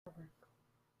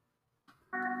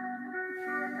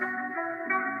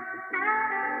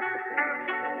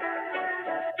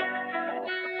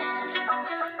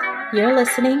You're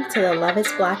listening to the Love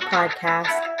is Black podcast,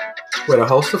 where the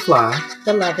hosts are fly,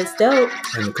 the love is dope,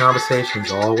 and the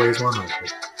conversation's always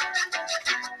 100.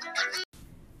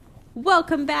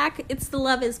 Welcome back. It's the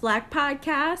Love is Black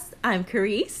podcast. I'm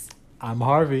Carice. I'm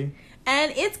Harvey.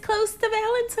 And it's close to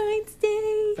Valentine's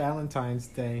Day. Valentine's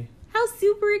Day. How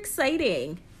super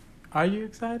exciting. Are you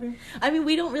excited? I mean,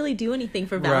 we don't really do anything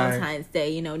for Valentine's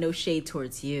Day. You know, no shade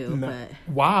towards you. No. But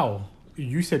Wow.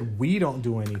 You said we don't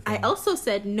do anything. I also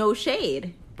said no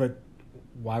shade. But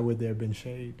why would there have been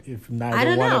shade if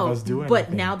neither one of us do anything?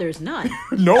 But now there's none.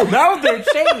 No, now there's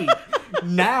shade.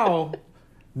 now,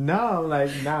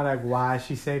 why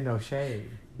she say no shade?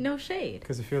 No shade.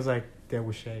 Because it feels like there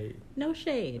was shade. No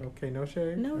shade. Okay, no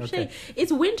shade? No shade.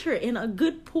 It's winter in a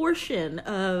good portion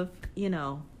of,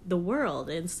 the world.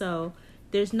 And so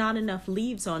there's not enough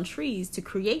leaves on trees to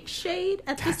create shade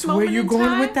at this moment in time. That's where you're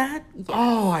going with that? Yes.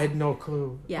 Oh, I had no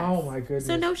clue. Yes. Oh, my goodness.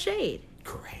 So no shade.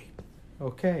 Great.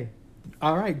 Okay.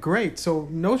 All right, great. So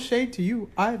no shade to you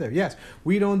either. Yes,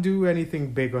 we don't do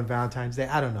anything big on Valentine's Day.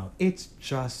 I don't know. It's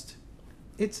just,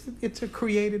 it's a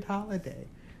created holiday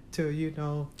to, to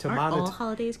Aren't monetize. all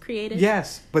holidays created?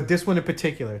 Yes, but this one in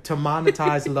particular, to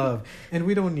monetize love. And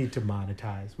we don't need to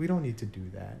monetize. We don't need to do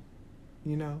that.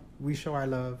 We show our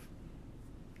love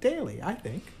daily, I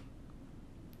think.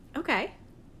 Okay.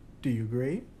 Do you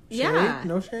agree? Shade? Yeah.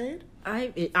 No shade?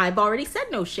 I've already said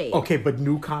no shade. Okay, but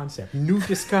new concept, new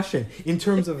discussion in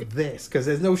terms of this, because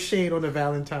there's no shade on the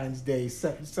Valentine's Day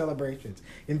celebrations.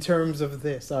 In terms of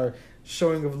this, our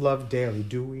showing of love daily,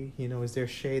 do we? Is there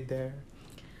shade there?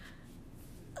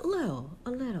 A little.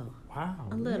 Wow.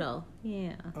 A little,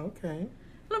 yeah. Okay.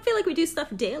 I don't feel like we do stuff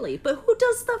daily, but who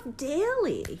does stuff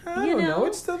daily? I don't know.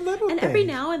 It's the little and things. every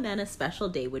now and then a special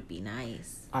day would be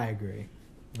nice. I agree.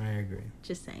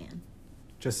 Just saying.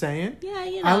 Just saying?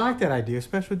 Yeah, I like that idea. A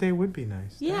special day would be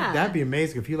nice. Yeah. That'd be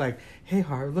amazing if you hey,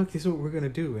 Harv, look, this is what we're going to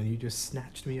do. And you just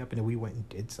snatched me up and then we went and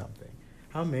did something.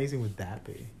 How amazing would that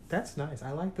be? That's nice.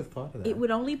 I like the thought of that. It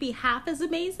would only be half as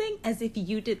amazing as if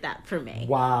you did that for me.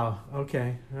 Wow.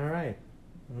 Okay. All right.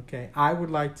 Okay. I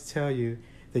would like to tell you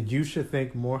that you should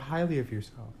think more highly of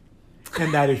yourself.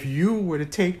 And that if you were to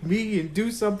take me and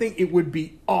do something, it would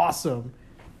be awesome.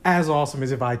 As awesome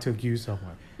as if I took you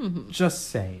somewhere. Mm-hmm. Just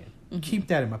saying. Mm-hmm. Keep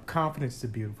that in mind. Confidence is a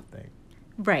beautiful thing.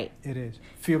 Right. It is.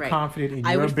 Feel confident in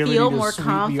your ability to sweep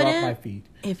me off my feet.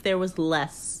 If there was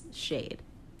less shade.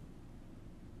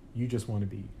 You just want to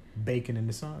be baking in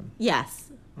the sun.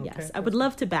 Yes. Okay. Yes. I would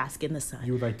love to bask in the sun.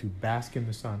 You would like to bask in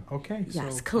the sun. Okay.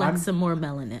 Yes. So collect some more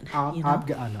melanin.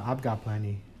 I've got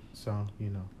plenty. So,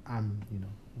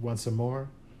 want some more?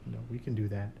 We can do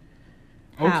that.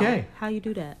 Okay. How you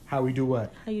do that? How we do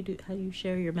what? How you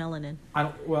share your melanin? I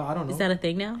don't know. Is that a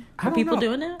thing now? Are people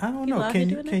doing that? I don't know.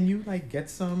 Can you get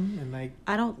some and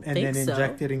I don't think then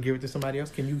inject it and give it to somebody else?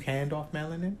 Can you hand off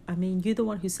melanin? I mean, you're the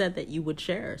one who said that you would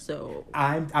share, so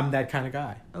I'm that kind of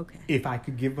guy. Okay. If I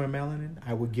could give my melanin,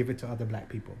 I would give it to other black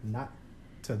people, not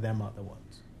to them other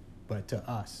ones, but to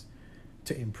us,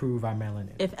 to improve our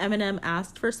melanin. If Eminem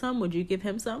asked for some, would you give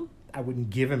him some? I wouldn't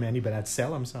give him any, but I'd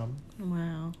sell him some.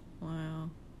 Wow.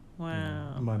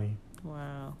 Money.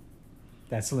 Wow.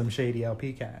 That Slim Shady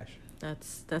LP cash.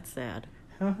 That's sad.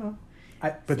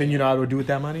 But then you know what I would do with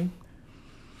that money?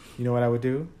 You know what I would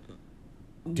do?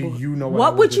 Do you know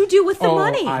what would you do with the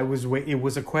money? It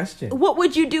was a question. What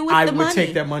would you do with the money? I would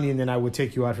take that money and then I would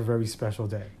take you out for a very special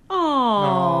day.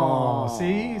 Oh.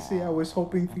 See, I was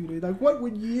hoping for you to what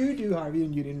would you do, Harvey?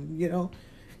 And you didn't,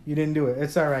 you didn't do it.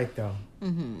 It's all right though.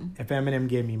 Mm-hmm. If Eminem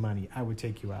gave me money, I would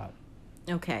take you out.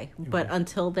 Okay, but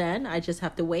until then, I just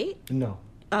have to wait? No.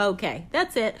 Okay,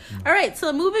 that's it. No. All right,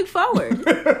 so moving forward.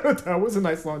 That was a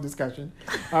nice long discussion.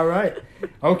 All right.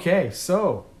 Okay,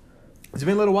 so it's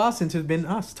been a little while since it's been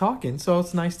us talking, so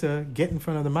it's nice to get in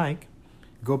front of the mic,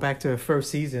 go back to the first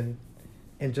season,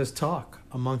 and just talk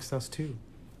amongst us two.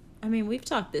 I mean, we've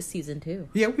talked this season too.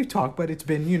 Yeah, we've talked, but it's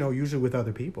been, usually with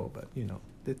other people, but,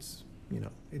 it's,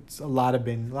 it's a lot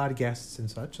of guests and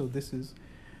such, so this is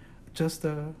just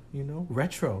a,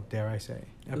 retro, dare I say,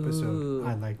 episode. Ooh.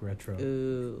 I like retro.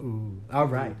 Ooh. All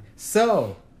right.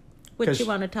 So. What you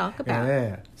want to talk about?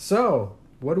 Yeah. So,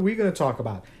 what are we going to talk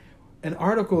about? An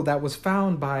article that was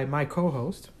found by my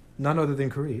co-host, none other than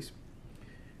Carice,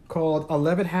 called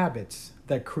 11 Habits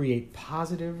That Create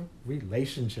Positive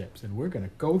Relationships. And we're going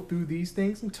to go through these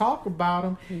things and talk about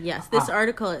them. Yes, this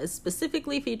article is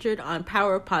specifically featured on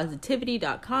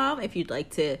powerofpositivity.com. If you'd like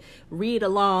to read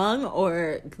along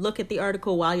or look at the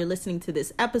article while you're listening to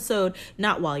this episode,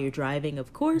 not while you're driving,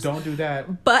 of course. Don't do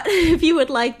that. But if you would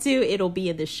like to, it'll be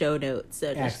in the show notes.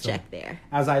 So just check there.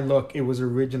 As I look, it was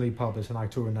originally published in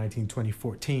October 19,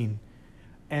 2014.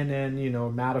 And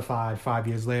then, modified 5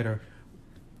 years later.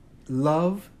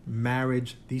 Love,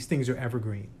 marriage, these things are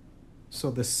evergreen.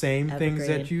 So the same things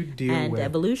that you deal and with.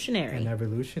 Evolutionary. And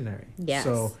evolutionary. Yes.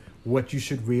 So what you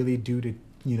should really do to,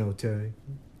 to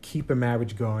keep a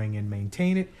marriage going and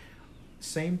maintain it,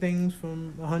 same things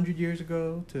from 100 years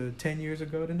ago to 10 years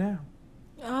ago to now.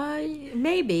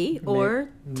 Maybe. Or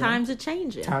times are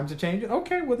changing. Times are changing?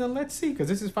 Okay, well then let's see. Because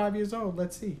this is 5 years old.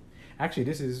 Let's see. Actually,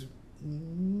 this is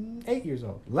 8 years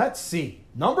old. Let's see.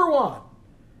 Number 1.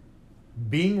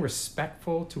 Being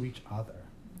respectful to each other.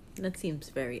 That seems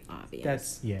very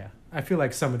obvious. I feel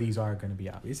like some of these are going to be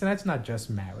obvious. And that's not just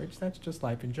marriage. That's just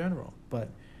life in general. But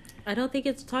I don't think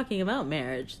it's talking about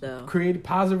marriage, though. Create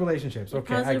positive relationships.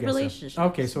 Okay, positive I guess relationships. So.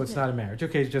 Okay, so it's not a marriage.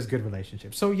 Okay, it's just good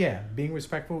relationships. So yeah, being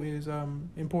respectful is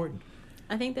important.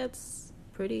 I think that's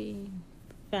pretty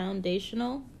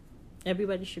foundational.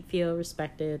 Everybody should feel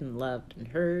respected and loved and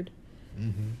heard.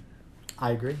 Mm-hmm.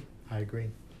 I agree.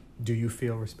 Do you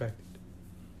feel respected?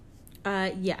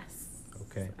 Yes.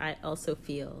 Okay. I also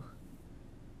feel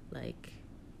like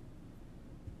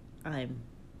I'm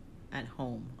at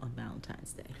home on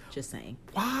Valentine's Day. Just saying.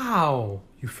 Wow.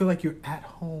 You feel like you're at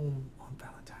home on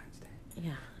Valentine's Day.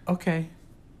 Yeah. Okay.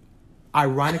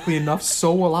 Ironically enough,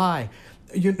 so will I.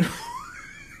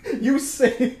 You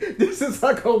say this is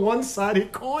like a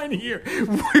one-sided coin here.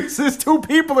 There's two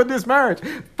people in this marriage.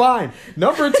 Fine.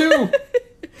 Number 2,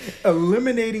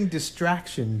 eliminating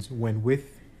distractions when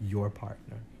with your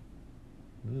partner.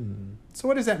 So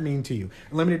what does that mean to you?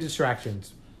 Eliminate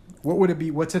distractions. What would it be?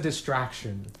 What's a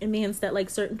distraction? It means that like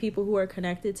certain people who are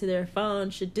connected to their phone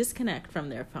should disconnect from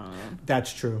their phone.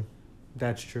 That's true.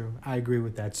 I agree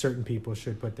with that. Certain people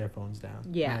should put their phones down.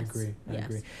 Yes. I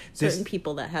agree. Certain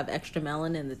people that have extra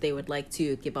melanin that they would like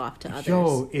to give off to others.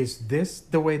 Yo, is this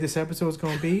the way this episode is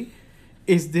going to be?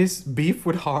 Is this beef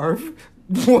with Harv?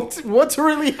 What's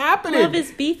really happening? Love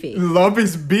is beefy. Love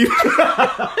is beef.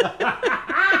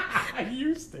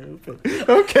 You stupid.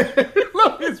 Okay.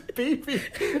 Love is beefy.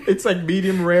 It's like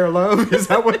medium rare love. Is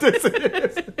that what this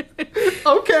is?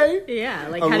 Okay. Yeah.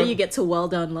 Like, how do you get to well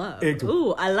done love?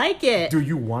 Ooh, I like it. Do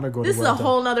you want to go this to well is a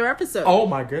whole nother episode. Oh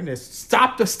my goodness.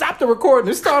 Stop the recording.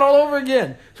 Let's start all over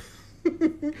again.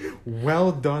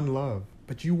 Well done love.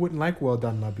 But you wouldn't like well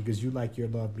done love because you like your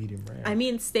love medium rare. I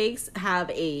mean, steaks have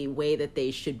a way that they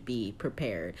should be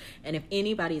prepared. And if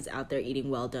anybody's out there eating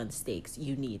well done steaks,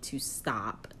 you need to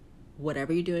stop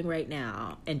whatever you're doing right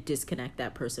now and disconnect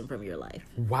that person from your life.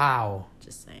 Wow.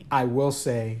 Just saying. I will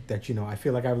say that, I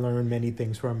feel like I've learned many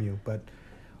things from you. But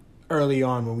early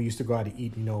on when we used to go out to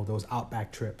eat, those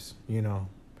Outback trips,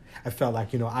 I felt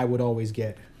like, I would always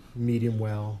get medium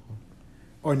well.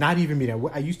 Or not even medium.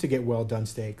 I used to get well done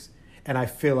steaks. And I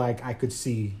feel like I could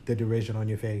see the derision on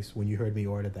your face when you heard me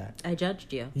order that. I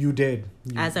judged you. You did.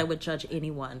 As I would judge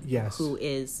anyone yes. who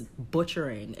is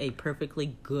butchering a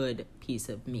perfectly good piece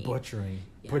of meat. Butchering.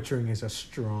 Yeah. Butchering is a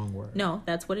strong word. No,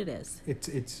 that's what it is. It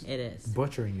is.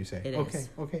 Butchering, you say. It is.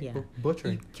 Okay. Yeah.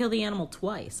 Butchering. You kill the animal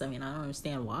twice. I mean, I don't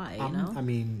understand why,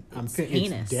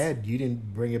 it's dead. You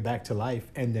didn't bring it back to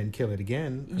life and then kill it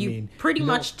again. You pretty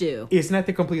much do. Isn't that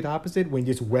the complete opposite? When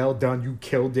it's well done, you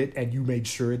killed it and you made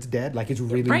sure it's dead? Like it's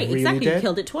really, right, really exactly. dead? You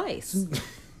killed it twice.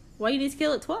 Why you need to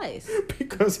kill it twice?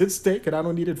 Because it's steak and I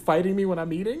don't need it fighting me when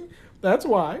I'm eating? That's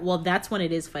why. Well, that's when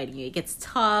it is fighting you. It gets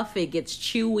tough. It gets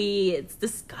chewy. It's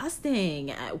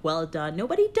disgusting. Well done.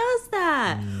 Nobody does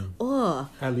that. Ugh.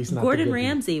 At least not Gordon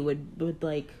Ramsay would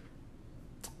like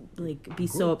be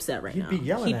so upset right now. He'd be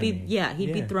yelling at me. Yeah,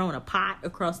 he'd be throwing a pot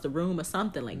across the room or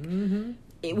something. Like,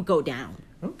 it would go down.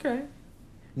 Okay.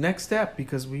 Next step,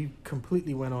 because we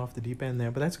completely went off the deep end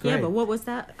there, but that's great. Yeah, but what was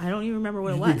that? I don't even remember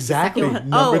what it was. Exactly.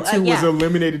 Number 2 was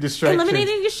eliminated distractions.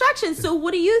 Eliminating distractions. So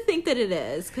what do you think that it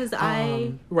is? Because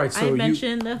I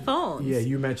mentioned the phones. Yeah,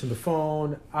 you mentioned the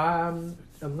phone.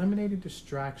 Eliminated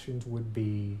distractions would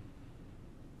be,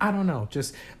 I don't know,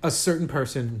 just a certain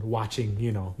person watching,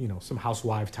 some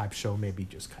housewife type show, maybe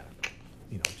just kind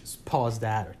of, just pause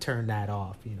that or turn that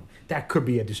off. That could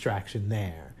be a distraction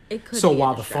there. So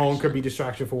while the phone could be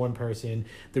distraction for one person,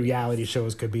 the reality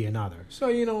shows could be another. So,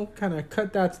 kind of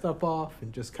cut that stuff off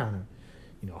and just kind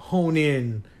of, hone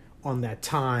in on that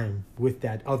time with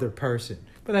that other person.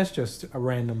 But that's just a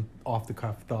random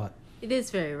off-the-cuff thought. It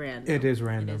is very random. It is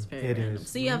random. It is very It random. is.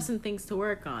 So you have some things to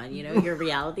work on, you know, your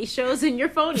reality shows and your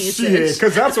phone Yeah, usage.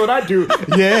 because that's what I do.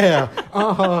 Yeah.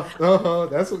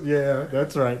 That's what. Yeah,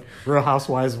 that's right. Real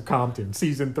Housewives of Compton,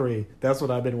 season 3. That's what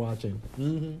I've been watching.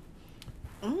 Mm-hmm.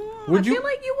 I feel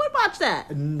like you would watch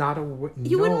that. Not a.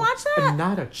 You wouldn't watch that?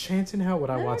 Not a chance in hell would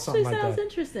I That watch something actually like that. sounds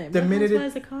interesting. The Real minute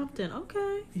Housewives of Compton.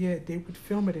 Okay. Yeah, they would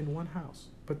film it in one house,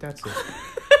 but that's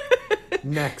it.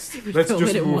 Next, let's Film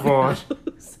just it in move one on.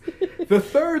 house. The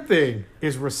third thing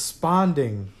is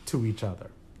responding to each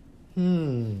other.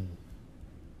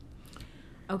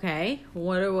 Okay.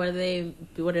 What are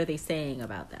they saying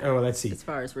about that? Oh, let's see. As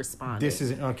far as responding. This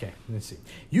is okay. Let's see.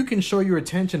 You can show your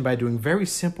attention by doing very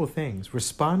simple things,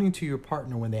 responding to your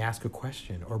partner when they ask a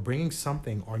question, or bringing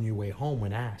something on your way home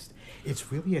when asked.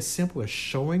 It's really as simple as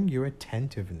showing your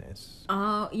attentiveness.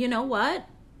 You know what?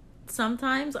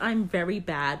 Sometimes I'm very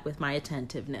bad with my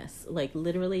attentiveness. Like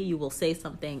literally you will say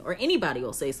something, or anybody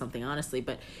will say something, honestly,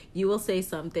 but you will say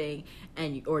something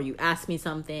or you ask me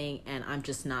something and I'm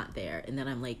just not there. And then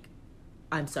I'm like,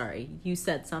 I'm sorry, you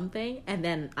said something and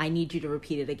then I need you to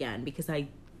repeat it again because I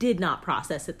did not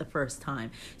process it the first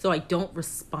time. So I don't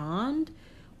respond,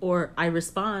 or I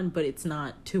respond, but it's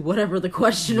not to whatever the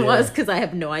question was because I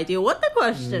have no idea what the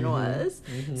question was.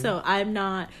 Mm-hmm. So I'm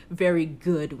not very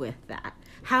good with that.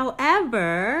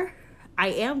 However, I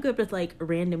am good with like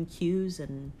random cues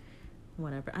and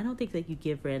whatever. I don't think that you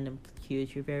give random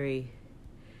cues. You're very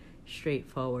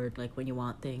straightforward. Like when you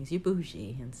want things, you're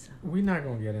bougie and stuff. We're not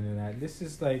gonna get into that. This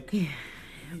is like, yeah,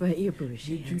 but you're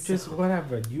bougie. You just so,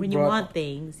 whatever. When you want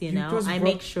things, you know, I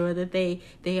make sure that they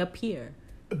appear.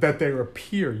 That they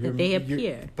appear. That they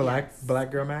appear.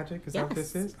 Black girl magic. Is that what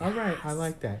this is? All right, I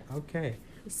like that. Okay.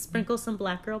 Sprinkle some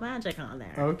black girl magic on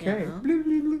there. Okay. You know? Blue,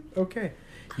 blue, blue. Okay.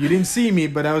 You didn't see me,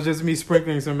 but that was just me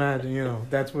sprinkling some magic. You know,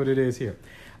 that's what it is here.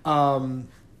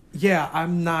 Yeah,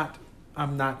 I'm not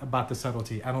about the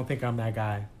subtlety. I don't think I'm that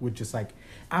guy with just like,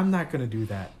 I'm not going to do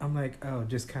that. I'm like, oh,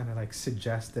 just kind of like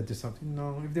suggest that there's something.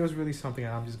 No, if there was really something,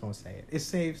 I'm just going to say it. It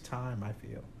saves time, I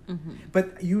feel. Mm-hmm.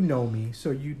 But you know me,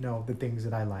 so you know the things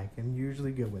that I like, and you're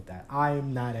usually good with that.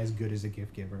 I'm not as good as a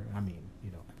gift giver. I mean,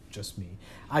 you know, just me.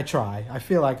 I try. I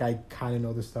feel like I kind of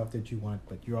know the stuff that you want,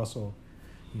 but you're also,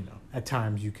 you know, at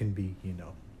times you can be, you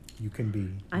know.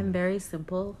 I'm very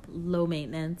simple, low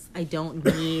maintenance. I don't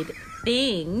need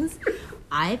things.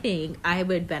 I think I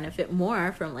would benefit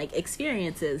more from like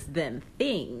experiences than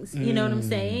things. You know what I'm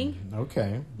saying?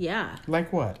 Okay. Yeah.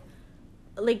 Like what?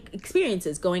 Like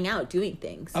experiences, going out, doing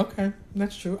things. Okay,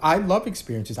 that's true. I love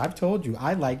experiences. I've told you,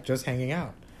 I like just hanging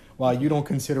out. While you don't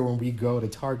consider when we go to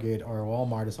Target or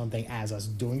Walmart or something as us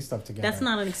doing stuff together. That's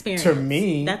not an experience. To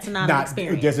me, that's not an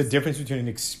experience. There's a difference between an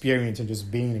experience and just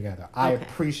being together. I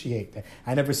appreciate that.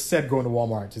 I never said going to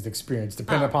Walmart is experience,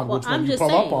 depending upon which one you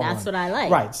pull up on. That's what I like.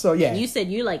 Right, so yeah. You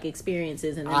said you like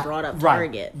experiences and then brought up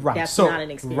Target. Right. That's not an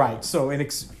experience. Right, so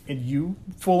and you,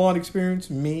 full-on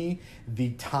experience, me,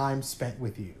 the time spent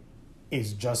with you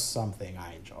is just something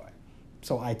I enjoy.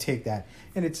 So I take that.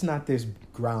 And it's not this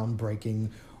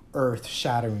groundbreaking,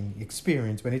 earth-shattering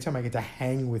experience, but anytime I get to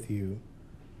hang with you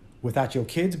without your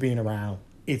kids being around,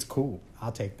 it's cool.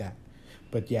 I'll take that.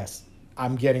 But yes,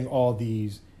 I'm getting all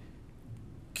these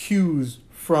cues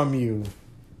from you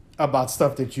about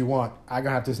stuff that you want. I'm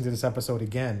going to have to listen to this episode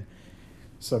again.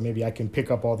 So maybe I can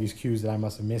pick up all these cues that I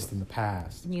must have missed in the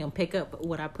past. You gonna pick up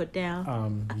what I put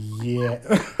down? Yeah.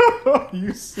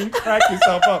 You crack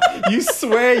yourself up. You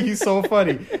swear you so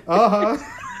funny.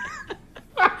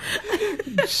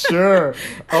 Sure.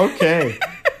 Okay.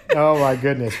 Oh my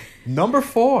goodness. Number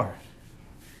 4,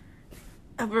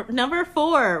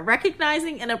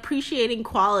 recognizing and appreciating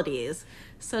qualities,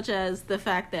 such as the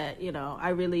fact that, you know, I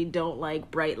really don't like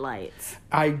bright lights.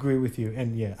 I agree with you.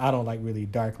 And yeah, I don't like really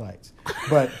dark lights.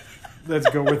 But let's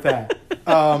go with that.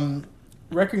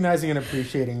 Recognizing and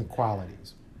appreciating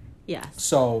qualities. Yes.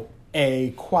 So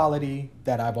a quality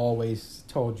that I've always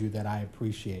told you that I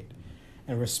appreciate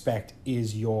and respect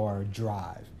is your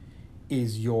drive.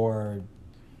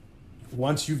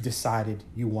 Once you've decided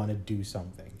you want to do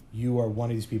something, you are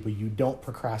one of these people, you don't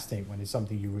procrastinate when it's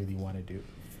something you really want to do.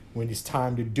 When it's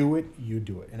time to do it, you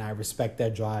do it. And I respect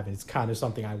that drive. And it's kind of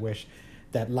something I wish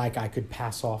that like I could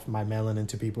pass off my melanin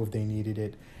to people if they needed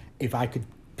it. If I could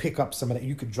pick up some of that,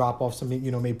 you could drop off some, you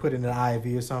know, maybe put in an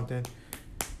IV or something.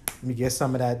 Let me get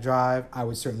some of that drive. I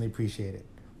would certainly appreciate it.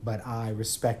 But I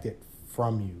respect it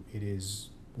from you. It is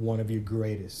one of your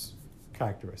greatest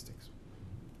characteristics.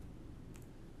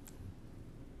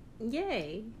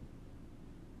 Yay.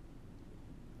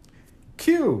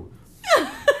 Q.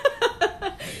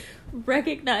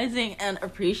 Recognizing and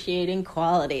appreciating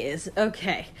qualities.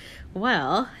 Okay.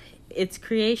 Well, It's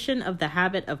creation of the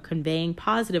habit of conveying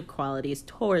positive qualities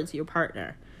towards your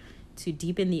partner to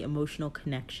deepen the emotional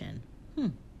connection.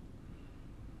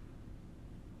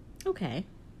 Okay.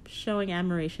 Showing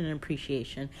admiration and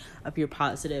appreciation of your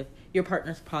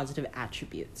partner's positive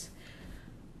attributes.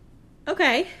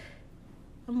 Okay.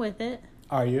 I'm with it.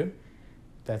 Are you?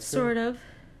 That's sort of.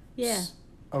 Yeah.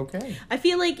 Okay. I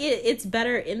feel like it's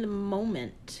better in the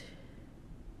moment.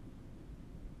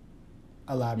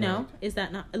 Elaborate. No? Is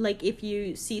that not... Like, if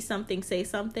you see something, say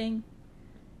something?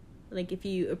 Like, if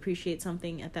you appreciate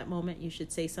something at that moment, you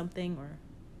should say something? Or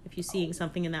if you're seeing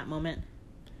something in that moment?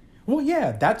 Well,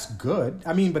 yeah, that's good.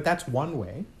 I mean, but that's one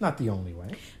way, not the only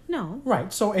way. No.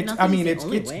 Right. So it's... I mean, it's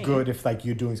good if, like,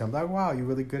 you're doing something like, wow, you're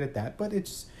really good at that. But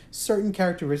it's certain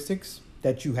characteristics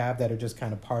that you have that are just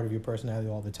kind of part of your personality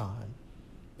all the time.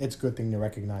 It's a good thing to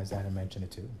recognize that and mention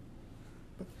it too.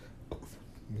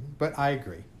 But I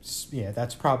agree. Yeah,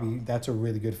 that's a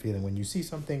really good feeling when you see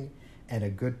something and a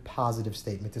good positive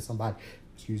statement to somebody,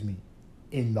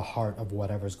 in the heart of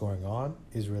whatever's going on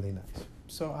is really nice.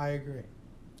 So I agree.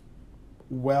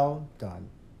 Well done.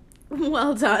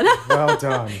 Well done. Well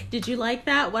done. Did you like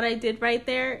that, what I did right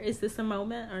there? Is this a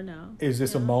moment or no? Is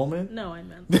this a moment? No, I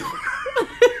meant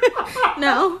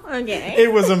No? Okay.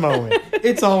 It was a moment.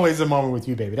 It's always a moment with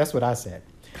you, baby. That's what I said.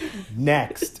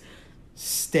 Next.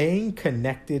 Staying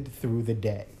connected through the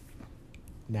day.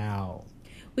 Now.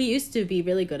 We used to be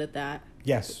really good at that.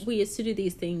 Yes. We used to do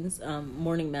these things,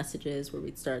 morning messages where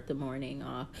we'd start the morning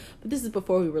off. But this is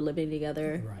before we were living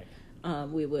together. Right.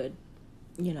 We would,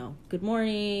 good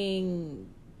morning,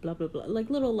 blah, blah, blah.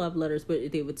 Like little love letters,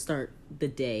 but they would start the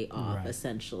day off,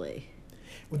 essentially.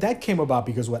 Well, that came about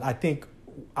because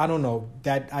I don't know,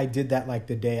 that I did that like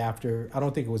the day after. I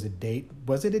don't think it was a date.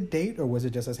 Was it a date or was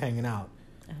it just us hanging out?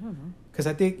 I don't know. Because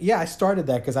I think, I started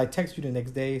that because I texted you the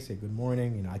next day, say good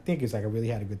morning. I think it's like I really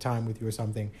had a good time with you or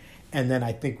something. And then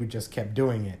I think we just kept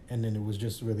doing it. And then it was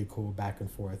just really cool back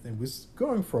and forth. And it was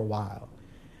going for a while.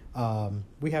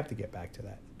 We have to get back to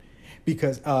that.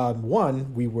 Because,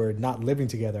 one, we were not living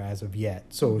together as of yet.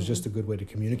 So it was just a good way to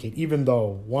communicate. Even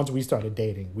though once we started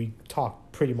dating, we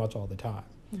talked pretty much all the time.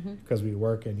 Because we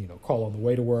work and, call on the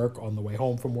way to work, on the way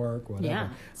home from work, whatever. Yeah.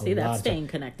 See, that's staying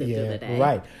connected through the day.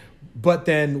 Right. But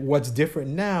then what's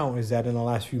different now is that in the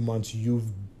last few months,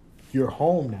 you're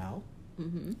home now.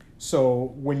 Mm-hmm.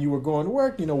 So when you were going to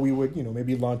work, we would,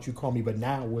 maybe lunch, you call me. But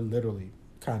now we're literally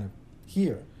kind of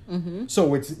here. Mm-hmm.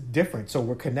 So it's different. So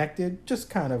we're connected just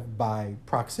kind of by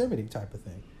proximity type of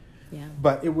thing. Yeah.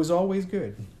 But it was always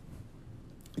good.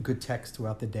 A good text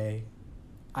throughout the day.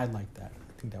 I like that.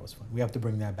 I think that was fun. We have to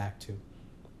bring that back too.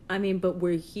 I mean, but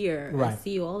we're here. Right. I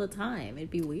see you all the time. It'd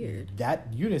be weird. That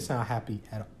you didn't sound happy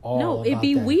at all. No, it'd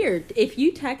be that. Weird if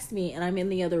you text me and I'm in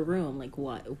the other room. Like,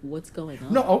 what's going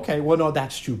on? No, okay. Well, no,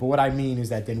 that's true. But what I mean is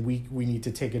that then we need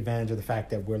to take advantage of the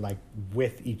fact that we're like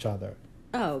with each other.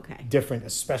 Oh, okay. Different, a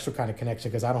special kind of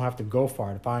connection because I don't have to go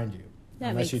far to find you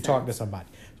unless you talk to somebody.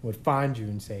 So I would find you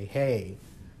and say, "Hey,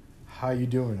 how you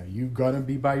doing? Are you gonna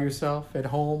be by yourself at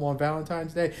home on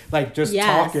Valentine's Day?" Like just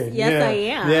talking. Yes, I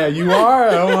am. Yeah, you are.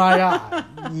 Oh my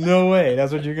God, no way.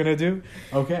 That's what you're gonna do.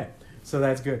 Okay, so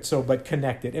that's good. So, but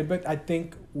connected, but I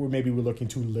think we're looking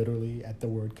too literally at the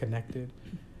word connected.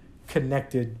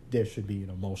 Connected, there should be an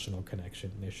emotional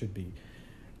connection. There should be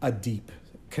a deep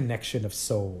connection of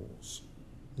souls.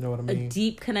 You know what I mean? A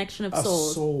deep connection of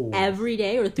souls. Every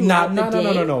day or throughout the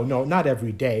day? No, not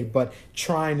every day, but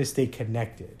trying to stay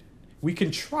connected. We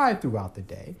can try throughout the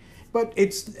day, but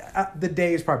it's the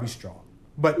day is probably strong.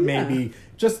 But maybe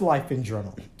just life in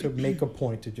general, to make a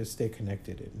point to just stay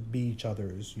connected and be each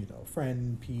other's,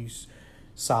 friend, peace,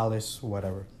 solace,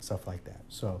 whatever, stuff like that.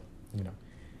 So,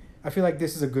 I feel like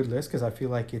this is a good list because I feel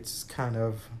like it's kind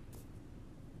of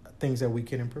things that we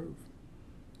can improve.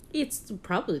 It's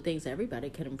probably things everybody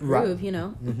can improve, right.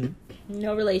 Mm-hmm.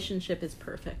 No relationship is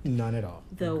perfect. None at all.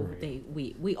 Though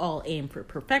we all aim for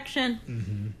perfection.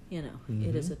 Mm-hmm.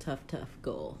 It is a tough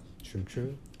goal.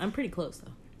 True. I'm pretty close,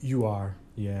 though. You are.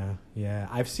 Yeah.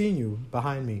 I've seen you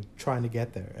behind me trying to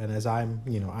get there. And as I'm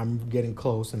getting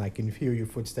close and I can hear your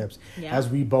footsteps as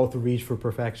we both reach for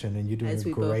perfection, and you're doing a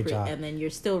great job. And then you're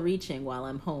still reaching while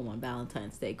I'm home on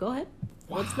Valentine's Day. Go ahead.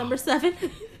 Wow. What's number 7?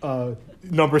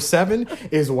 Number 7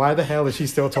 is why the hell is she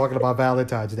still talking about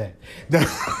Valentine's Day?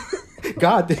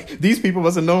 God, these people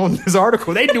must have known this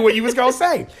article. They knew what you was going to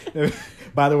say.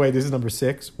 By the way, this is number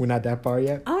 6. We're not that far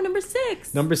yet. Oh, number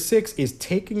 6. Number 6 is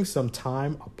taking some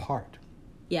time apart.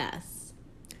 Yes.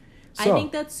 So, I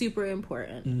think that's super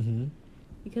important. Mm-hmm.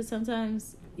 Because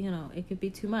sometimes, it could be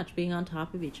too much being on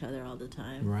top of each other all the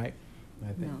time. Right.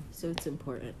 I think. So it's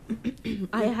important.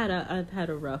 I've had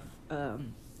a rough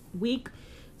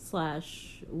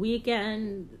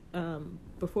week/weekend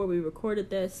before we recorded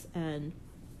this, and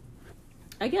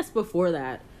I guess before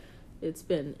that, it's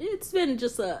been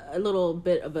just a little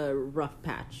bit of a rough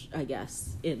patch, I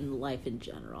guess, in life in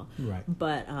general. Right.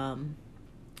 But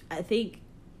I think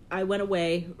I went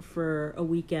away for a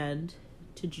weekend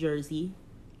to Jersey.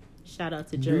 Shout out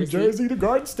to Jersey. New Jersey, the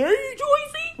Garden State.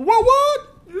 Jersey. What?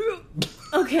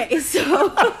 Okay,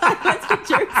 so I went to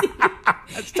Jersey.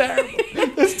 That's terrible.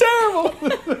 That's terrible.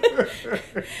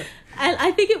 And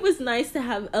I think it was nice to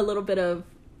have a little bit of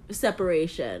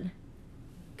separation.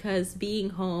 Because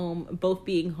both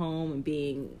being home and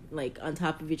being like on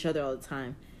top of each other all the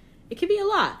time, it can be a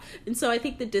lot. And so I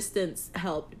think the distance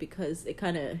helped because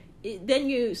then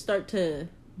you start to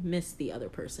miss the other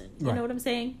person. You know what I'm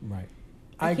saying? Right.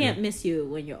 I can't miss you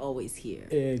when you're always here.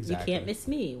 Exactly. You can't miss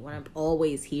me when I'm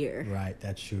always here. Right.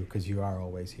 That's true. Because you are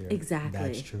always here. Exactly.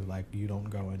 That's true. Like you don't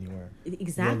go anywhere.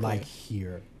 Exactly. You're like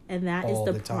here. And that is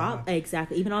the problem.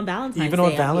 Exactly. Even on Valentine's Day. Even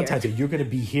on Valentine's Day, you're going to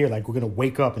be here. Like, we're going to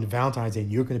wake up on Valentine's Day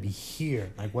and you're going to be here.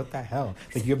 Like, what the hell?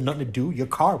 Like, you have nothing to do. Your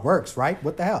car works, right?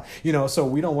 What the hell? So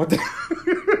we don't want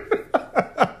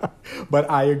that.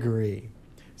 But I agree.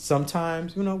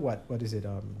 Sometimes, what is it?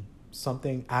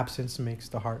 Something, absence makes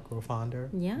the heart grow fonder.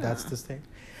 Yeah. That's the thing.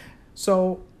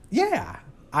 So, yeah.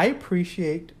 I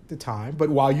appreciate the time.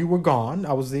 But while you were gone,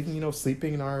 I was,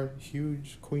 sleeping in our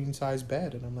huge queen-size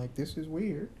bed. And I'm like, this is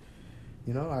weird.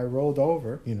 I rolled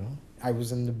over, I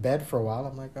was in the bed for a while.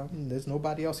 I'm like, there's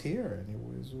nobody else here. And it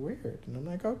was weird. And I'm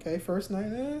like, okay, first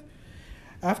night,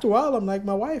 After a while, I'm like,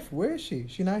 my wife, where is she?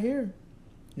 She not here.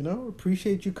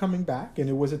 Appreciate you coming back. And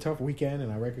it was a tough weekend,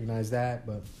 and I recognize that.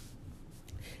 But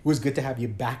it was good to have you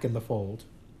back in the fold.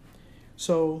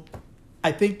 So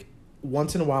I think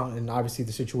once in a while, and obviously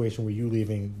the situation where you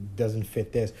leaving doesn't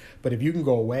fit this, but if you can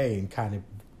go away and kind of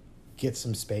get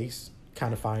some space,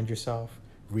 kind of find yourself,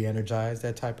 re-energize,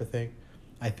 that type of thing,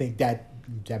 I think that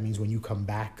means when you come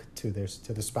back to the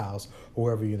spouse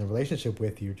or whoever you're in a relationship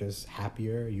with, you're just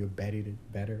happier, you're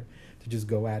better to just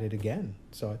go at it again.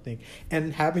 So I think,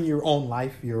 and having your own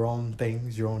life, your own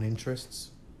things, your own interests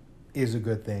is a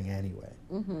good thing anyway.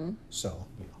 Mm-hmm. So,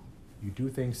 you do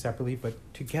things separately, but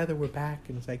together we're back,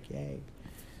 and it's like, yay.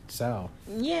 So.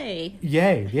 Yay.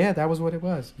 Yeah, that was what it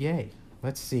was. Yay.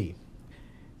 Let's see.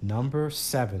 Number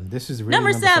 7. This is really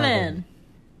number 7.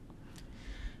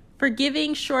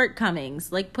 Forgiving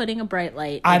shortcomings, like putting a bright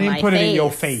light I in didn't my put face. it in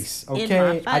your face,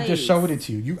 okay? I just showed it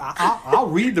to you. I'll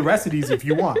read the rest of these if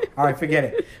you want. All right, forget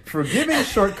it. Forgiving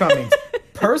shortcomings.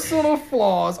 Personal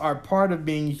flaws are part of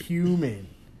being human.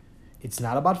 It's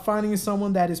not about finding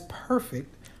someone that is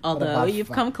perfect. Although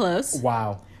you've come close.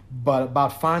 Wow. But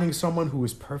about finding someone who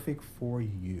is perfect for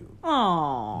you.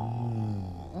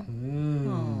 Aww.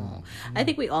 I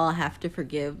think we all have to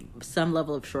forgive some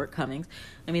level of shortcomings.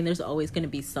 I mean, there's always going to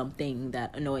be something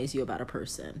that annoys you about a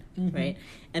person, right?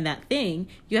 And that thing,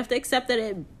 you have to accept that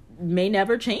it may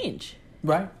never change.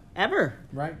 Right. Ever.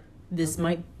 Right. This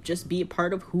might just be a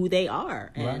part of who they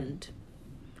are. And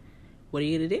what are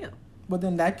you going to do? But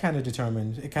then that kind of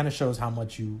determines, it kind of shows how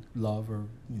much you love or,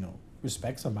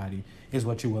 respect somebody is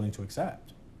what you're willing to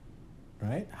accept.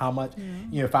 Right? How much,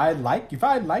 if I like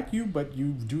you, but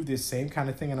you do this same kind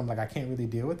of thing and I'm like, I can't really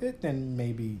deal with it, then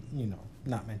maybe,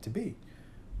 not meant to be.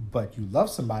 But you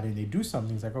love somebody and they do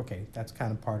something, it's like, okay, that's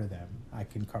kind of part of them. I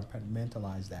can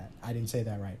compartmentalize that. I didn't say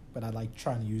that right, but I like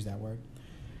trying to use that word.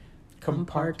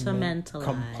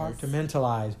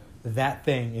 Compartmentalize that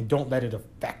thing and don't let it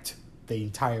affect the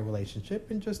entire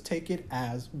relationship and just take it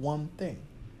as one thing.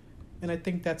 And I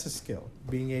think that's a skill,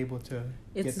 being able to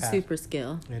It's a super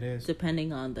skill. It is.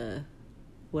 Depending on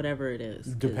whatever it is.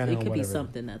 Depending on it could be whatever.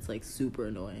 something that's like super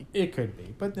annoying. It could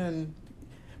be. But then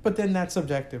that's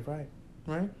subjective, right?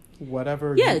 Right?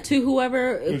 Whatever. Yeah, to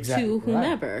whoever, Exactly, to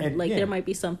whomever. right. And, there might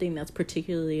be something that's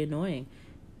particularly annoying.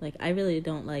 Like, I really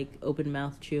don't like open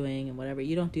mouth chewing and whatever.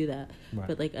 You don't do that. Right.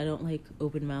 But, like, I don't like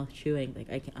open mouth chewing.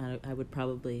 Like, I would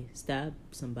probably stab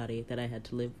somebody that I had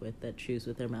to live with that chews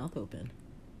with their mouth open.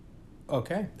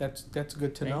 Okay, that's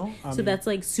good to know. So that's,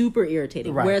 like, super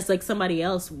irritating. Right. Whereas, like, somebody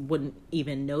else wouldn't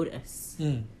even notice.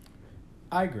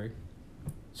 I agree.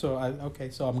 So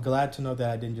I'm glad to know that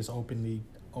I didn't just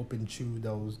open chew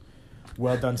those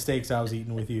well-done steaks I was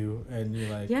eating with you, and you're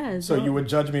like, yeah. So you would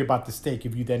judge me about the steak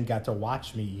if you then got to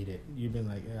watch me eat it. You've been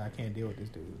like, I can't deal with this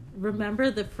dude.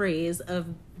 Remember the phrase of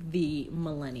the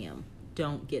millennium: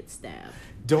 "Don't get stabbed."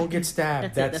 Don't get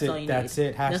stabbed. That's it. All you That's need.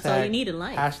 it. Hashtag, that's all you need in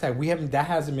life. Hashtag. That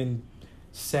hasn't been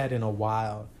said in a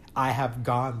while. I have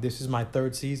gone. This is my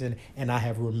 3rd season, and I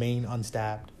have remained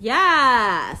unstabbed.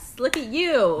 Yes. Look at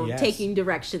you Yes. taking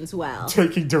directions well.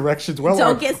 Taking directions well.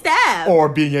 Don't get stabbed. Or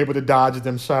being able to dodge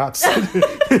them shots.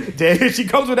 There she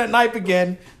comes with that knife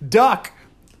again. Duck.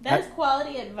 That is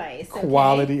quality advice. Okay?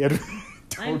 Quality advice.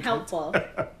 I'm helpful.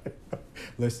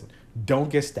 Listen, don't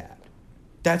get stabbed.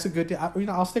 That's a good.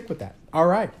 I'll stick with that. All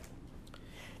right.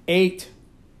 8.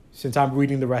 Since I'm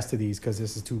reading the rest of these because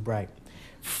this is too bright.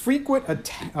 Frequent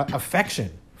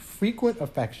affection. Frequent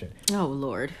affection. Oh,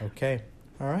 Lord. Okay.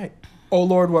 All right. Oh,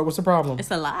 Lord, what's the problem?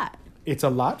 It's a lot. It's a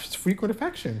lot. It's frequent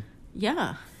affection.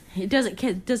 Yeah. Does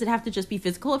it have to just be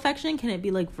physical affection? Can it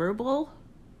be like verbal?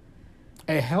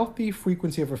 A healthy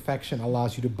frequency of affection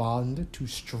allows you to bond to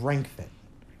strengthen,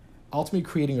 ultimately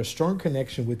creating a strong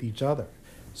connection with each other.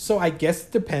 So I guess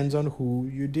it depends on who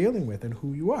you're dealing with and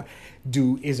who you are.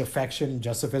 Is affection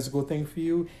just a physical thing for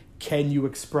you? Can you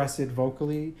express it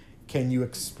vocally? Can you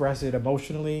express it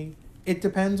emotionally? It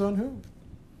depends on who.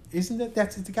 Isn't it?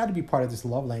 It's got to be part of this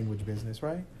love language business,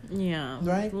 right? Yeah.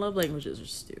 Right? Love languages are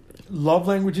stupid. Love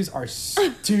languages are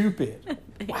stupid.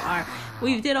 They are.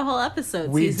 We did a whole episode,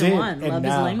 We season did. 1, And Love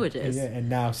now, is Languages. And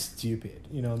now stupid.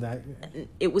 You know that.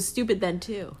 It was stupid then,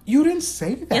 too. You didn't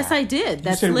say that. Yes, I did.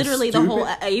 That's said it was literally the whole...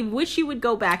 stupid? I wish you would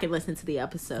go back and listen to the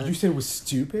episode. You said it was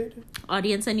stupid?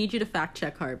 Audience, I need you to fact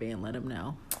check Harvey and let him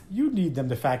know. You need them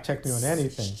to fact check me on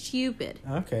anything. Stupid.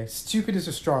 Okay. Stupid is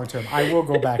a strong term. I will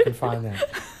go back and find that.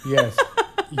 Yes.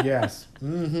 Yes.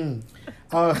 Mm-hmm.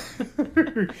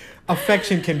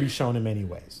 Affection can be shown in many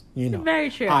ways. You know. Very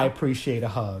true. I appreciate a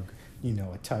hug. You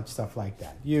know, a touch, stuff like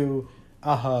that.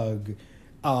 A hug.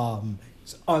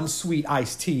 Unsweet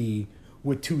iced tea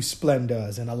with 2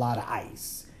 Splendas and a lot of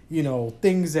ice. You know,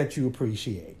 things that you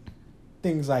appreciate.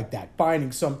 Things like that.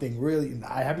 Finding something really...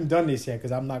 I haven't done this yet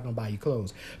because I'm not going to buy you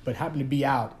clothes. But happen to be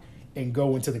out and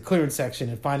go into the clearance section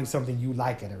and finding something you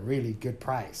like at a really good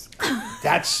price.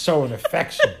 That's showing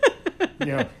affection. You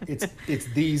know, it's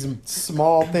these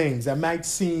small things that might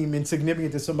seem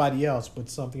insignificant to somebody else, but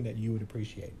something that you would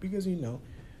appreciate. Because, you know,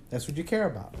 that's what you care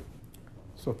about.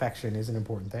 So affection is an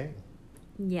important thing.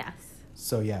 Yes.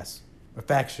 So, yes,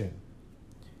 affection.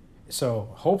 So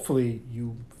hopefully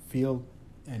you feel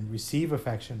and receive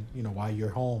affection, you know, while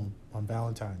you're home on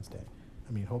Valentine's Day.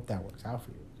 I mean, hope that works out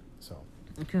for you. So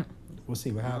Okay. we'll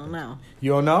see what happens. I don't know.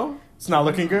 You don't know? It's not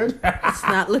looking good? It's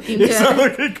not looking good. It's not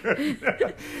looking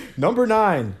good. Number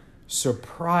 9,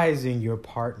 surprising your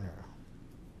partner.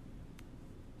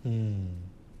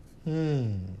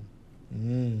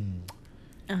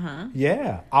 Uh-huh.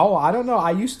 Yeah. Oh, I don't know.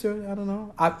 I don't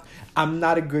know. I'm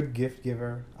not a good gift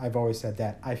giver. I've always said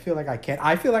that. I feel like I can't.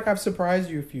 I feel like I've surprised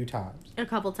you a few times. A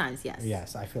couple times, yes.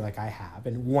 Yes, I feel like I have.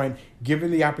 And when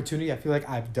given the opportunity, I feel like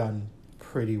I've done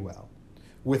pretty well.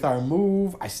 With our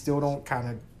move, I still don't kind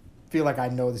of feel like I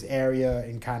know this area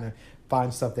and kind of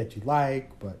find stuff that you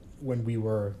like. But when we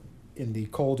were in the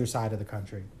colder side of the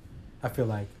country, I feel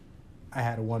like I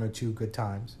had 1 or 2 good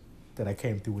times that I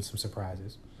came through with some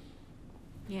surprises.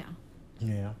 Yeah.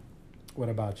 Yeah. What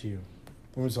about you?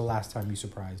 When was the last time you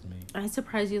surprised me? I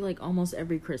surprise you like almost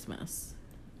every Christmas.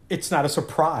 It's not a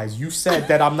surprise. You said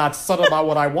that I'm not subtle about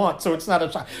what I want, so it's not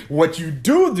a... What you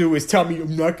do is tell me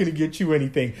I'm not going to get you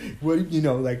anything. What do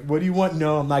you want?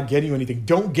 No, I'm not getting you anything.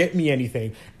 Don't get me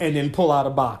anything. And then pull out a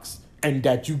box and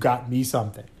that you got me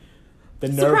something. The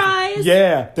nerve, surprise!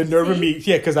 Yeah, the nerve of me.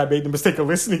 Yeah, because I made the mistake of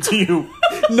listening to you.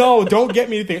 No, don't get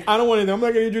me anything. I don't want anything. I'm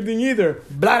not going to get you anything either.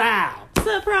 Blah, blah.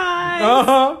 Surprise!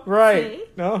 Uh-huh, right. See?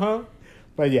 Uh-huh.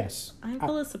 But yes. I'm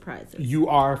full of surprises. You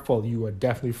are full. You are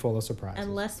definitely full of surprises.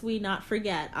 Unless we not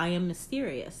forget, I am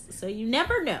mysterious. So you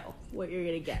never know what you're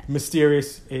going to get.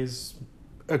 Mysterious is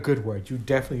a good word. You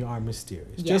definitely are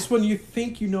mysterious. Yes. Just when you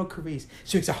think you know Carice,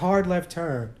 she makes a hard left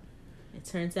turn. It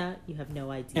turns out you have no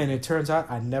idea. And it turns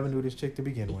out I never knew this chick to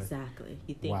begin with. Exactly.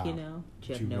 You think Wow. you know, but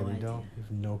you But have no really idea. don't. You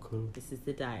have no clue. This is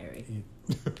the diary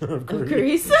of of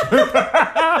Carice.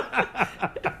 Carice.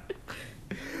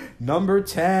 Number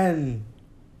 10.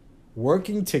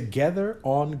 Working together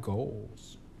on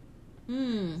goals.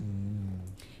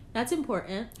 That's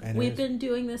important. It We've is. been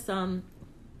doing this.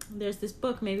 There's this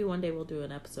book. Maybe one day we'll do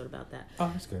an episode about that. Oh,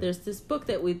 that's good. There's this book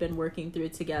that we've been working through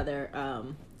together.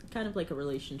 Kind of like a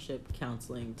relationship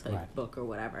counseling type Right. book or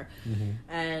whatever. Mm-hmm.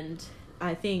 And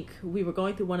I think we were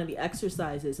going through one of the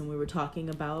exercises and we were talking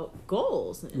about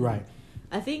goals. And Right.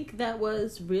 I think that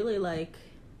was really like,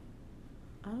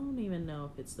 I don't even know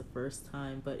if it's the first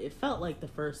time, but it felt like the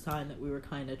first time that we were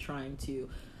kind of trying to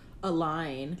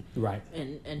align Right.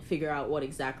 and figure out what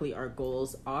exactly our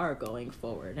goals are going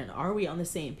forward. And are we on the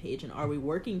same page? And are we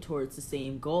working towards the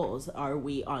same goals? Are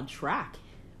we on track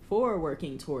before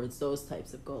working towards those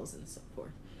types of goals and so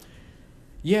forth.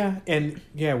 Yeah, and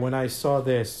yeah, when I saw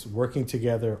this, working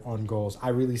together on goals, I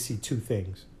really see two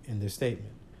things in this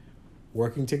statement.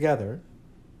 Working together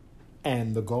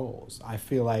and the goals. I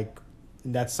feel like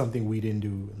that's something we didn't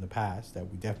do in the past that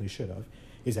we definitely should have,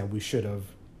 is that we should have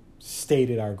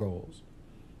stated our goals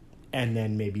and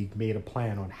then maybe made a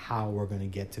plan on how we're going to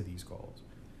get to these goals.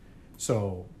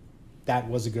 So that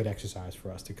was a good exercise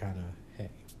for us to kind of, hey,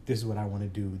 this is what I want to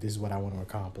do, this is what I want to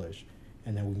accomplish,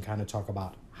 and then we can kind of talk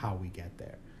about how we get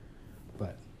there.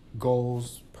 But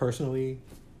goals personally,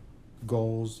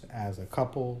 goals as a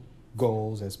couple,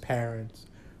 goals as parents,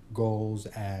 goals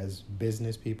as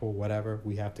business people, whatever,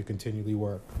 we have to continually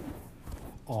work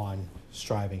on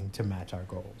striving to match our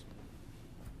goals.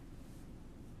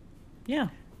 Yeah.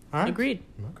 All right. Agreed.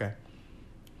 Okay.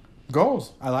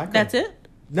 Goals. I like That's them. it?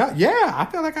 No, yeah, I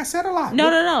feel like I said a lot.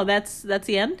 No. That's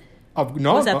the end?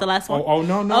 No. Was that the last one? Oh,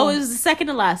 no. Oh, it was the second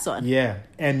to last one. Yeah.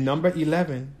 And number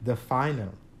 11, define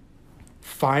them.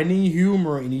 Finding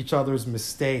humor in each other's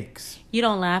mistakes. You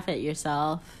don't laugh at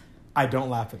yourself. I don't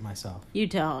laugh at myself. You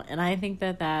don't. And I think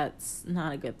that that's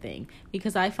not a good thing.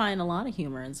 Because I find a lot of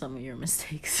humor in some of your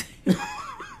mistakes.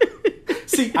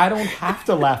 See, I don't have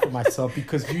to laugh at myself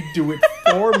because you do it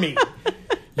for me.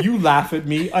 You laugh at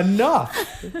me enough.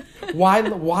 Why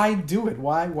do it?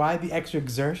 Why the extra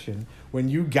exertion when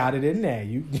you got it in there?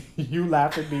 You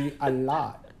laugh at me a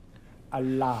lot. A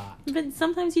lot. But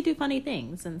sometimes you do funny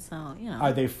things. And so, you know.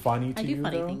 Are they funny to you, I do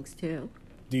funny though? things, too.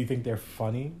 Do you think they're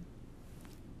funny?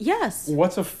 Yes.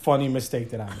 What's a funny mistake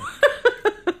that I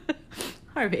made?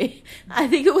 Harvey, I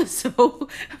think it was so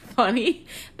funny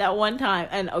that one time.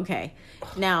 And okay,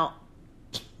 now,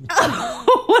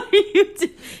 what are you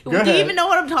doing? Do you even know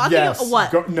what I'm talking about?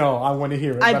 What? No, I want to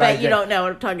hear it. I bet you don't know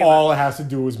what I'm talking about. All it has to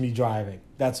do is me driving.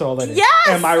 That's all it is. Yes!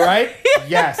 Am I right?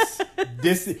 Yes.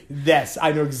 Yes,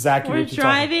 I know exactly We're what you're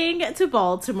talking driving to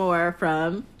Baltimore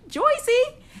from Joycey,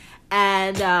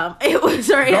 and it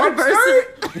was our anniversary.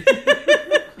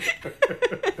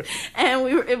 And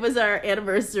it was our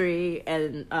anniversary,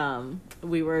 and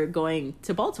we were going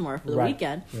to Baltimore for the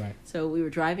weekend. Right. So we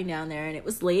were driving down there, and it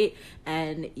was late,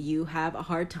 and you have a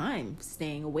hard time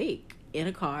staying awake in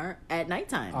a car at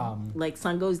nighttime. Like,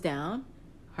 sun goes down,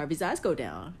 Harvey's eyes go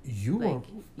down.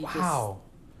 Wow.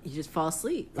 You just fall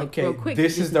asleep. Like, okay, real quick.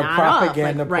 this is the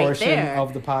propaganda portion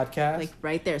of the podcast. Like,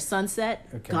 right there,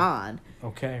 sunset, gone.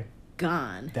 Okay.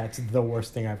 Gone. That's the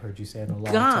worst thing I've heard you say in a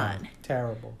long time.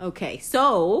 Terrible. Okay,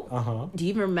 so do you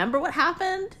even remember what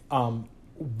happened?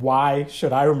 Why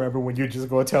should I remember when you're just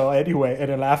going to tell anyway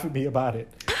and then laugh at me about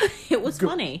it? It was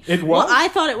funny. It was? Well, I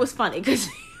thought it was funny because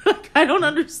I don't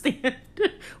understand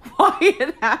why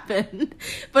it happened,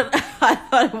 but I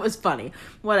thought it was funny.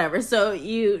 Whatever. So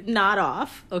you nod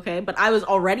off, okay? But I was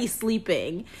already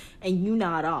sleeping, and you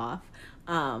nod off,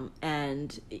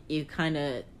 and you kind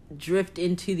of drift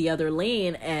into the other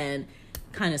lane and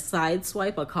kind of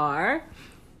sideswipe a car,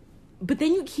 but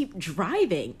then you keep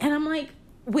driving, and I'm like,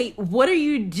 wait, what are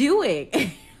you doing?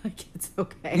 Like, it's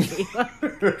okay.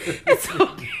 It's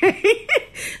okay.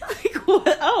 Like,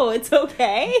 what? Oh, it's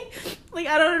okay? Like,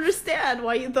 I don't understand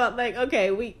why you thought, like, okay,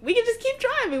 we can just keep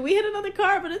driving. We hit another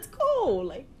car, but it's cool.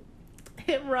 Like,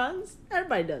 hit runs.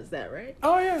 Everybody does that, right?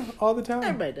 Oh, yeah, all the time.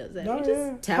 Everybody does that. Oh, You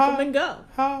just tap them and go.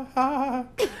 Ha, ha,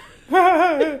 ha.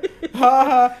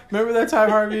 Ha. Remember that time,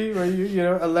 Harvey, where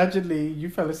you allegedly you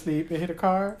fell asleep and hit a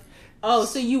car? Oh,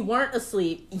 so you weren't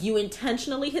asleep. You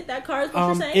intentionally hit that car, is what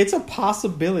you're saying? It's a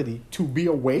possibility to be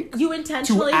awake. You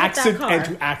intentionally hit that car. And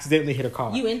to accidentally hit a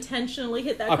car. You intentionally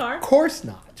hit that car? Of course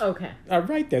not. Okay. All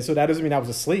right then. So that doesn't mean I was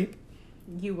asleep.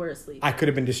 You were asleep. I could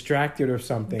have been distracted or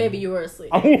something. Baby, you were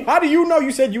asleep. Oh, how do you know?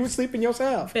 You said you were sleeping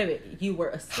yourself. Baby, you were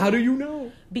asleep. How do you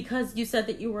know? Because you said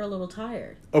that you were a little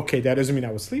tired. Okay, that doesn't mean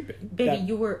I was sleeping. Baby,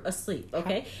 you were asleep,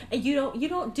 okay? And you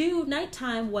don't do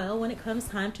nighttime well when it comes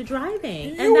time to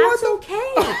driving. And that's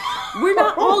okay. We're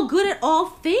not all good at all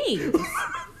things.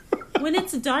 When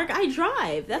it's dark, I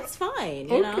drive. That's fine,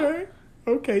 you know?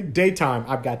 Okay. Daytime,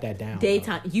 I've got that down.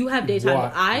 Daytime. You have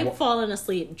daytime. I've fallen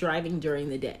asleep driving during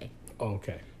the day.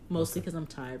 Okay. Mostly because I'm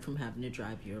tired from having to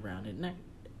drive you around at night.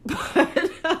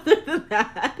 But other than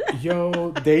that...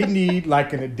 Yo, they need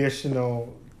like an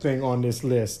additional thing on this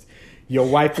list. Your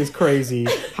wife is crazy.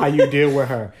 How you deal with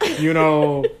her?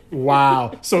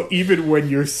 Wow. So even when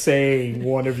you're saying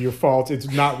one of your faults, it's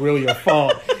not really a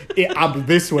fault. I'm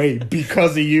this way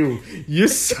because of you. You're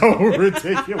so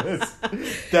ridiculous.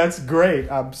 That's great.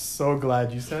 I'm so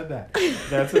glad you said that.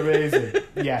 That's amazing.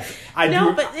 Yes.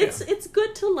 It's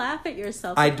good to laugh at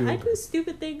yourself. I do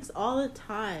stupid things all the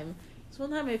time. So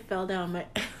one time I fell down my...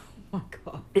 Oh my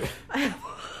God.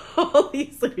 all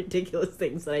these like, ridiculous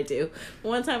things that I do.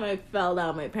 One time I fell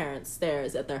down my parents'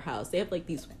 stairs at their house. They have like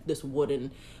this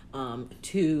wooden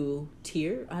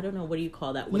 2-tier. I don't know, what do you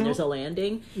call that when there's a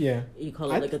landing? Yeah. You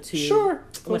call it like a 2. Sure.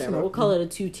 Whatever. We'll call it a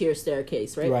 2-tier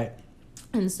staircase, right? Right.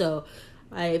 And so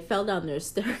I fell down their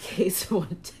staircase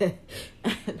one day,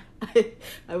 and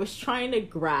I was trying to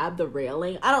grab the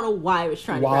railing. I don't know why I was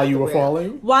trying to grab the railing. While you were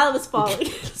falling? While I was falling.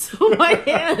 So my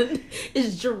hand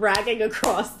is dragging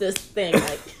across this thing.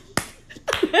 Like,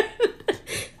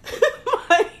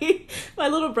 my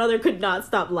little brother could not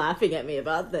stop laughing at me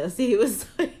about this. He was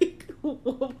like,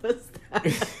 what was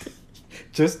that?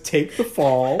 Just take the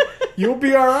fall. You'll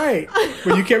be all right.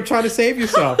 But you kept trying to save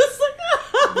yourself.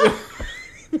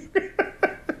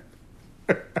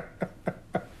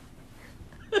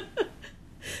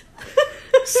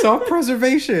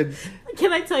 Self-preservation.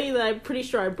 Can I tell you that I'm pretty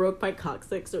sure I broke my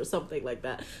coccyx or something like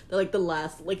that? Like the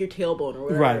last, like your tailbone or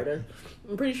whatever. Right.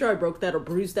 I'm pretty sure I broke that or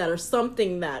bruised that or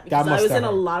something because I was in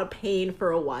a lot of pain for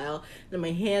a while and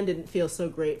my hand didn't feel so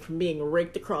great from being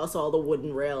raked across all the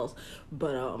wooden rails.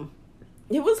 But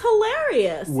it was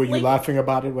hilarious. Were you laughing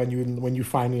about it when you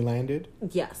finally landed?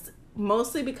 Yes.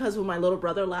 Mostly because when my little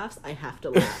brother laughs, I have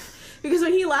to laugh. Because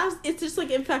when he laughs, it's just like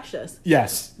infectious.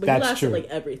 Yes, but that's he laughs true. At, like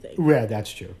everything. Yeah,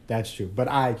 that's true. That's true. But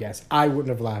I guess I wouldn't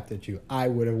have laughed at you. I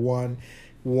would have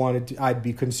wanted to, I'd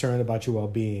be concerned about your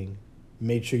well-being,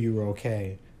 made sure you were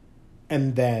okay,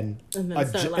 and then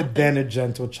a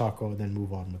gentle chuckle, and then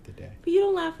move on with the day. But you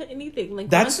don't laugh at anything. Like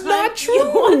that's not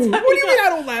true. What do you mean I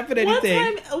don't laugh at anything?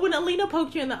 One time when Alina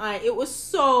poked you in the eye, it was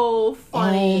so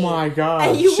funny. Oh my god!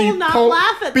 And you will not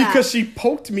laugh at that because she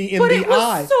poked me in the eye. It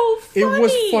was so funny. It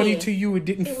was funny to you. It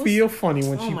didn't feel funny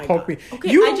when she poked me. Okay,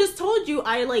 I just told you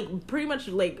I like pretty much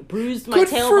like bruised my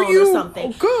tailbone or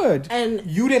something. Oh, good. And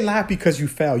you didn't laugh because you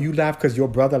fell. You laughed because your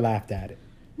brother laughed at it.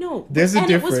 No, there's a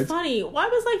difference. It was funny. Why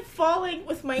was I falling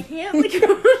with my hand like you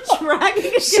were dragging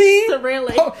against the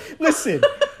railing? Listen,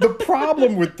 the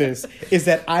problem with this is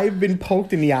that I've been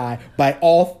poked in the eye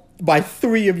by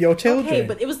 3 of your children. Okay,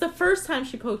 but it was the first time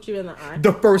she poked you in the eye.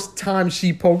 The first time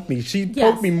she poked me. She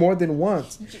poked me more than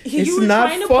once. You were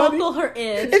trying to buckle her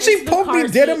in. And she poked me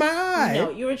dead in my eye. No,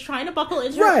 you were trying to buckle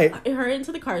her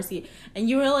into the car seat. And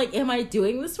you were like, am I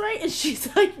doing this right? And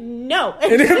she's like, no.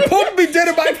 And then poked me dead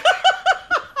in my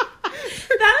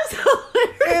That is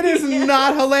hilarious. It is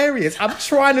not hilarious. I'm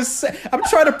trying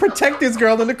to protect this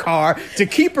girl in the car to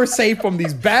keep her safe from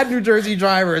these bad New Jersey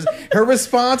drivers. Her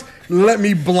response, let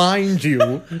me blind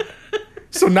you.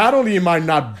 So not only am I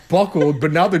not buckled,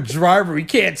 but now the driver, he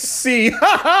can't see. So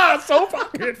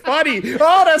fucking funny.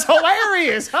 Oh, that's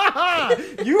hilarious.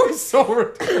 You are so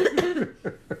ridiculous.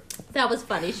 That was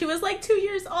funny. She was like 2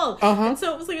 years old. And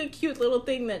so it was like a cute little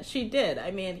thing that she did.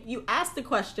 I mean, you asked the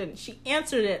question, she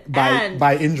answered it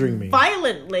by injuring me.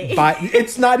 Violently.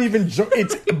 It's not even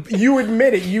you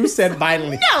admit it. You said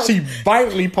violently. No. She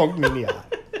violently poked me in the eye.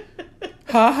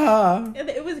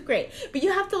 It was great. But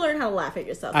you have to learn how to laugh at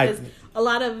yourself. Because a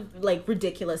lot of like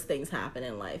ridiculous things happen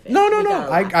in life. No.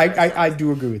 I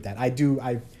do agree with that. I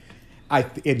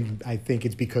think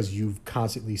it's because you've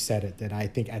constantly said it that I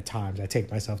think at times I take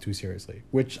myself too seriously,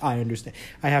 which I understand.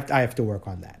 I have to work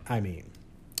on that. I mean,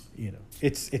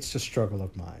 it's a struggle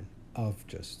of mine of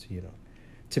just,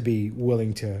 to be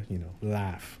willing to,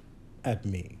 laugh at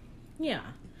me. Yeah.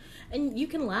 And you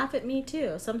can laugh at me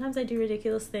too. Sometimes I do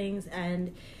ridiculous things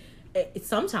and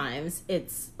sometimes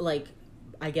it's like,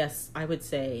 I guess I would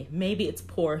say maybe it's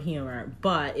poor humor,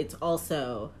 but it's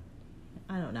also,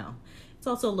 I don't know. It's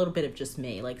also a little bit of just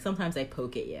me. Like sometimes I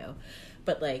poke at you,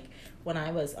 but like when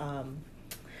I was,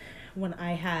 when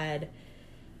I had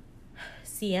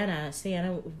Sienna,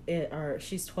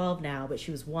 she's 12 now, but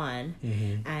she was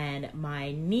 1, and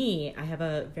my knee, I have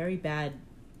a very bad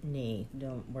knee.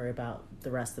 Don't worry about the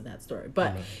rest of that story.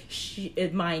 But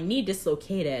my knee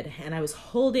dislocated, and I was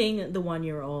holding the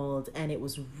 1-year-old,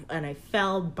 and I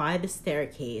fell by the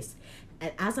staircase.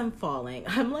 And as I'm falling,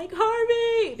 I'm like,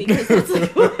 Harvey, because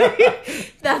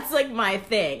that's like my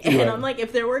thing. And I'm like,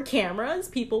 if there were cameras,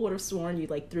 people would have sworn you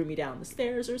like threw me down the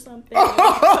stairs or something.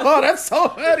 Oh, that's so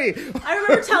funny. I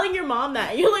remember telling your mom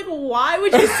that. And you're like, why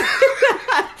would you say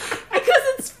that? Because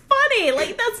it's funny.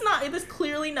 Like that's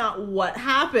clearly not what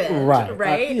happened.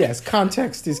 Right? Yes,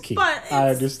 context is key. But I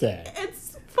understand. It's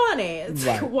funny. It's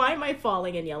like, why am I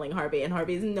falling and yelling Harvey? And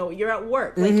Harvey's you're at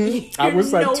work. Like you're I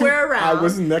was like nowhere around. I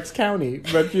was next county,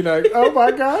 but oh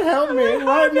my God, help me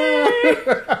right now.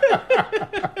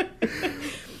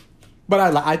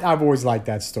 But I've always liked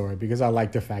that story because I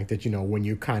like the fact that when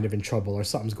you're kind of in trouble or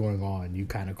something's going on, you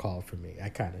kind of call for me. I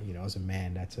kind of as a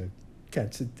man,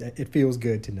 it feels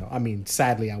good to know. I mean,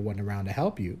 sadly, I wasn't around to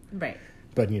help you. Right.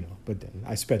 But then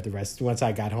I spent the rest, once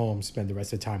I got home, spent the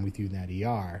rest of the time with you in that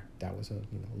ER. That was a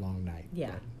long night.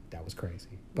 Yeah. That was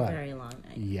crazy. But very long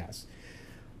night. Yes.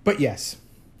 But yes,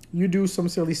 you do some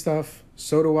silly stuff.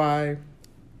 So do I.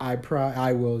 I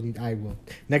will.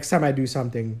 Next time I do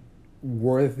something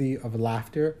worthy of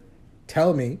laughter,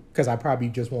 tell me, because I probably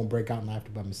just won't break out in laughter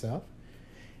by myself.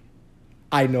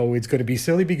 I know it's going to be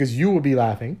silly because you will be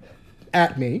laughing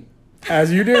at me,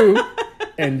 as you do,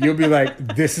 and you'll be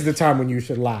like, this is the time when you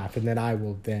should laugh, and then I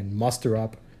will then muster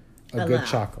up a good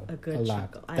chuckle. A good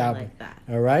chuckle. I like that.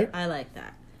 All right? I like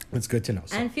that. It's good to know.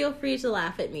 So. And feel free to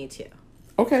laugh at me, too.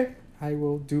 Okay. I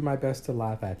will do my best to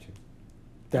laugh at you.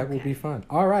 That will be fun.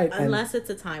 All right. Unless it's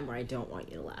a time where I don't want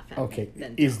you to laugh at me. Okay.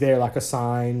 Is there like a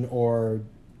sign, or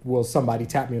will somebody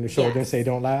tap me on the shoulder and say,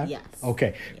 don't laugh? Yes.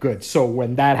 Okay, good. So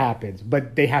when that happens,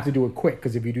 but they have to do it quick,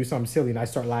 because if you do something silly and I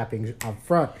start laughing up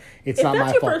front, it's not my fault.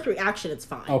 If that's your first reaction, it's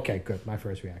fine. Okay, good. My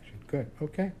first reaction. Good.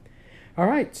 Okay. All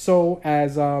right. So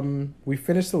as we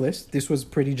finish the list, this was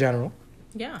pretty general.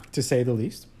 Yeah. To say the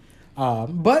least.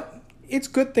 But it's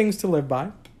good things to live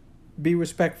by. Be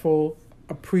respectful.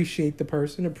 Appreciate the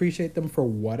person. Appreciate them for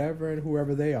whatever and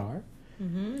whoever they are.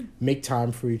 Mm-hmm. Make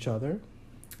time for each other.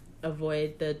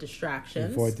 Avoid the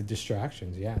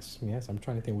distractions. Yes. I'm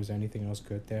trying to think, was there anything else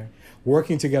good there?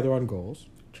 Working together on goals.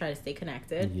 Try to stay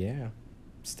connected. Yeah.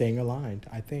 Staying aligned,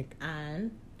 I think.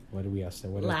 And what do we else say?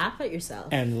 Laugh at yourself.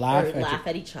 And laugh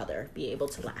at each other. Be able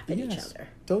to laugh at each other.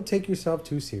 Don't take yourself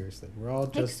too seriously. We're all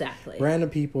just random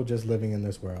people just living in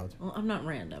this world. Well, I'm not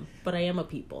random, but I am a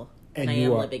people. And I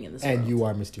am living in this world. And you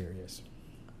are mysterious.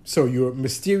 So you're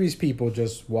mysterious people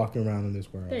just walking around in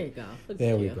this world. There you go.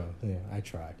 There we go. Yeah, I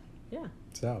tried. Yeah.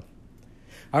 So,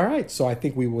 all right. So I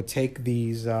think we will take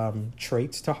these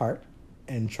traits to heart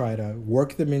and try to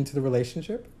work them into the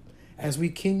relationship as we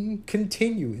can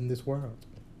continue in this world,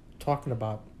 talking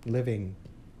about living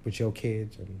with your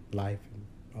kids and life and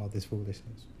all this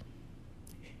foolishness.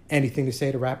 Anything to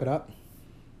say to wrap it up?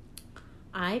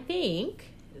 I think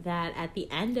that at the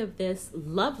end of this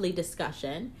lovely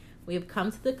discussion, we have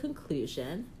come to the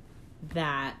conclusion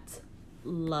that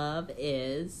love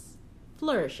is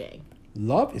flourishing.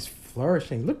 Love is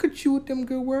flourishing. Look at you with them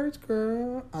good words,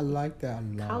 girl. I like that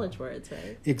a lot. College words,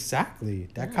 right? Exactly.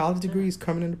 That college degree is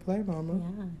coming into play, mama.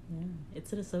 Yeah.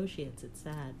 It's an associate's. It's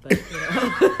sad, but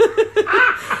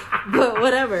but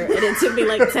whatever. And it took me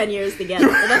like 10 years to get it.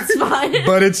 But that's fine.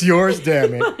 But it's yours,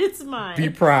 damn it. But it's mine. Be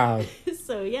proud.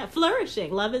 So yeah,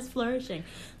 flourishing. Love is flourishing.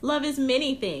 Love is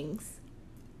many things.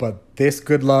 But this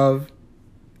good love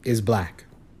is black.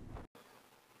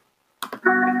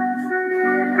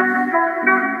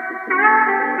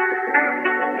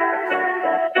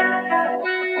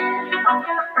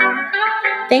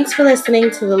 Thanks for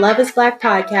listening to the Love is Black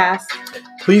podcast.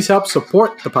 Please help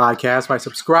support the podcast by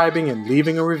subscribing and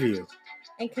leaving a review.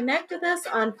 And connect with us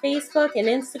on Facebook and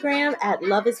Instagram at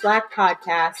Love is Black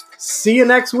Podcast. See you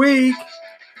next week.